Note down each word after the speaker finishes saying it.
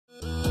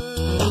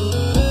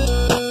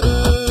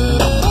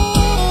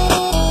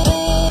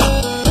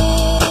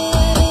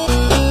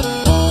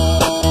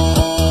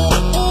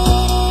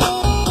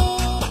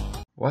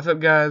What's up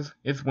guys,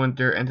 it's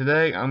Winter, and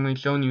today I'm going to be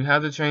showing you how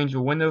to change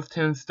your Windows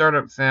 10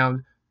 startup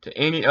sound to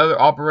any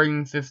other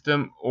operating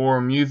system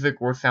or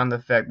music or sound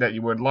effect that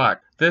you would like.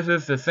 This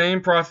is the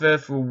same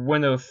process for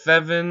Windows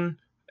 7,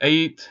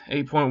 8,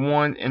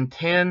 8.1, and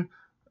 10,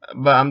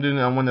 but I'm doing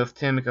it on Windows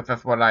 10 because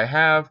that's what I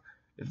have.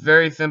 It's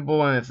very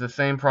simple and it's the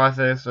same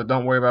process, so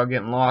don't worry about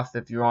getting lost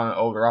if you're on an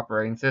older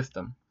operating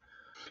system.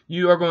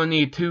 You are going to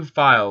need two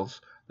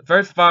files. The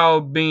first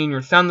file being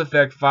your sound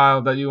effect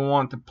file that you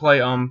want to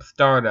play on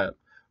startup,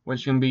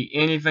 which can be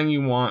anything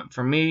you want.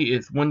 For me,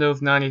 it's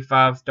Windows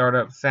 95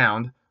 startup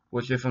sound,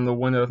 which is from the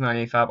Windows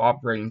 95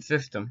 operating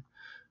system.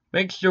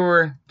 Make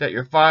sure that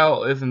your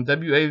file is in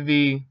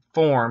WAV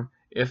form.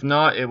 If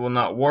not, it will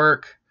not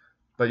work,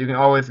 but you can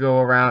always go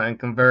around and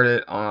convert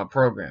it on a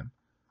program.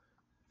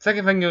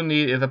 Second thing you'll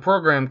need is a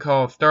program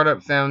called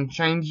Startup Sound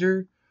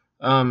Changer.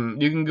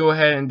 You can go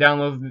ahead and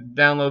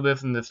download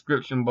this in the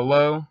description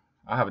below.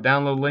 I'll have a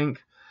download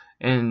link,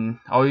 and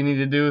all you need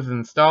to do is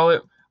install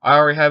it. I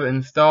already have it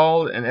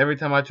installed, and every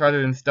time I try to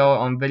install it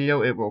on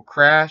video, it will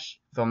crash,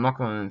 so I'm not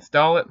going to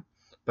install it.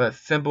 But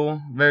it's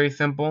simple, very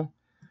simple.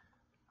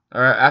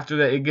 Alright, after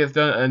that it gets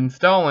done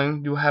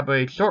installing, you'll have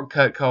a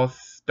shortcut called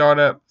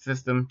Startup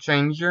System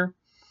Changer.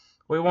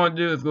 What you want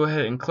to do is go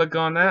ahead and click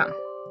on that.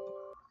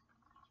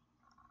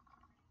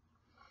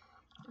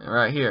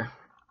 Right here.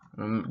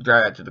 I'm going to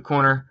drag that to the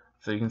corner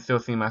so you can still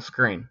see my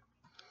screen.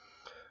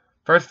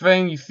 First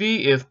thing you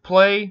see is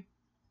play,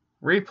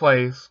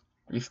 replace,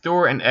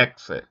 restore, and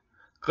exit.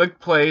 Click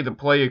play to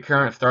play your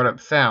current startup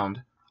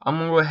sound. I'm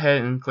going to go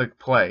ahead and click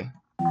play.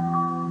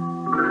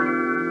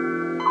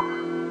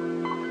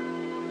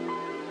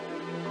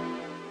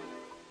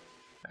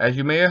 As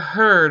you may have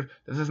heard,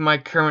 this is my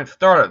current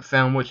startup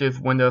sound, which is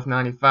Windows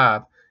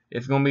 95.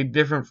 It's going to be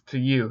different to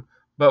you,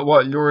 but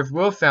what yours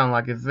will sound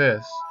like is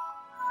this.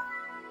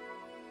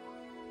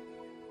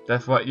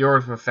 That's what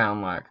yours will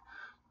sound like.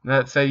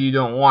 Let's say you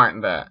don't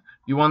want that.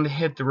 You want to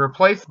hit the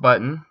replace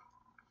button.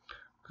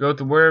 Go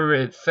to wherever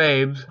it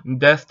saves.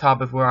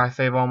 Desktop is where I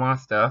save all my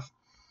stuff.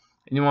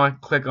 And you want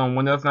to click on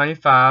Windows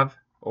 95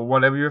 or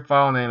whatever your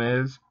file name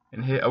is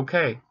and hit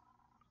OK.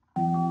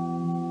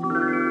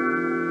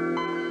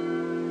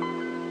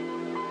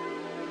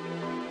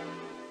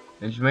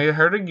 As you may have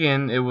heard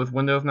again, it was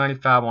Windows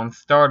 95 on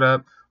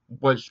startup,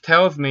 which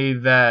tells me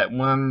that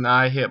when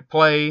I hit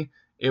play,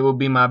 it will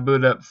be my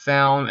boot up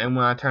sound, and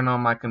when I turn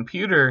on my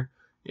computer,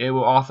 it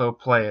will also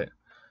play it.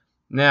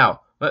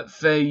 Now, let's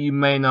say you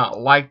may not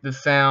like the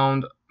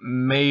sound,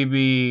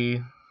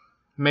 maybe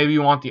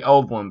you want the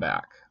old one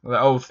back, the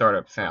old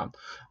startup sound.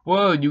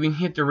 Well, you can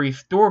hit the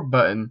restore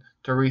button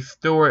to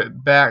restore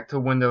it back to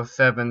Windows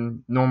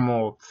 7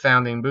 normal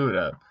sounding boot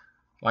up,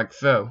 like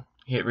so.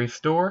 Hit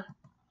restore.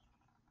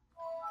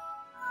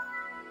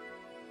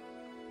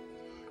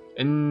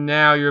 And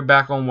now you're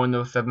back on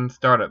Windows 7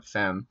 startup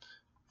sound.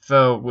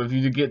 So if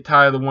you get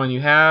tired of the one you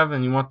have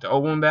and you want the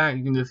old one back,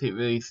 you can just hit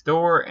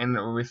restore and it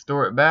will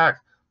restore it back.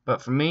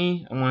 But for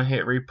me, I'm going to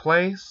hit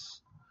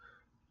replace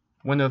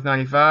Windows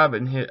 95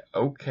 and hit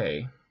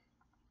OK.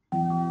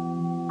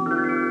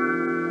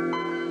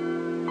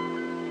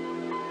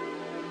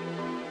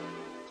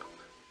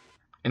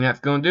 And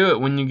that's going to do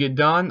it. When you get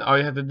done, all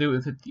you have to do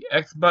is hit the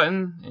X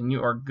button and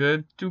you are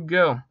good to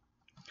go.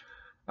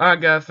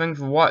 Alright guys, thanks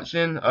for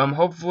watching.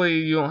 Hopefully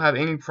you don't have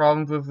any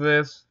problems with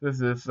this. This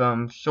is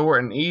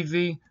short and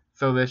easy,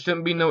 so there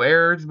shouldn't be no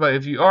errors. But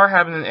if you are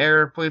having an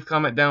error, please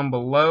comment down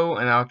below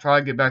and I'll try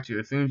to get back to you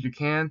as soon as you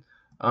can.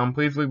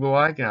 Please leave a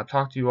like and I'll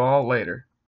talk to you all later.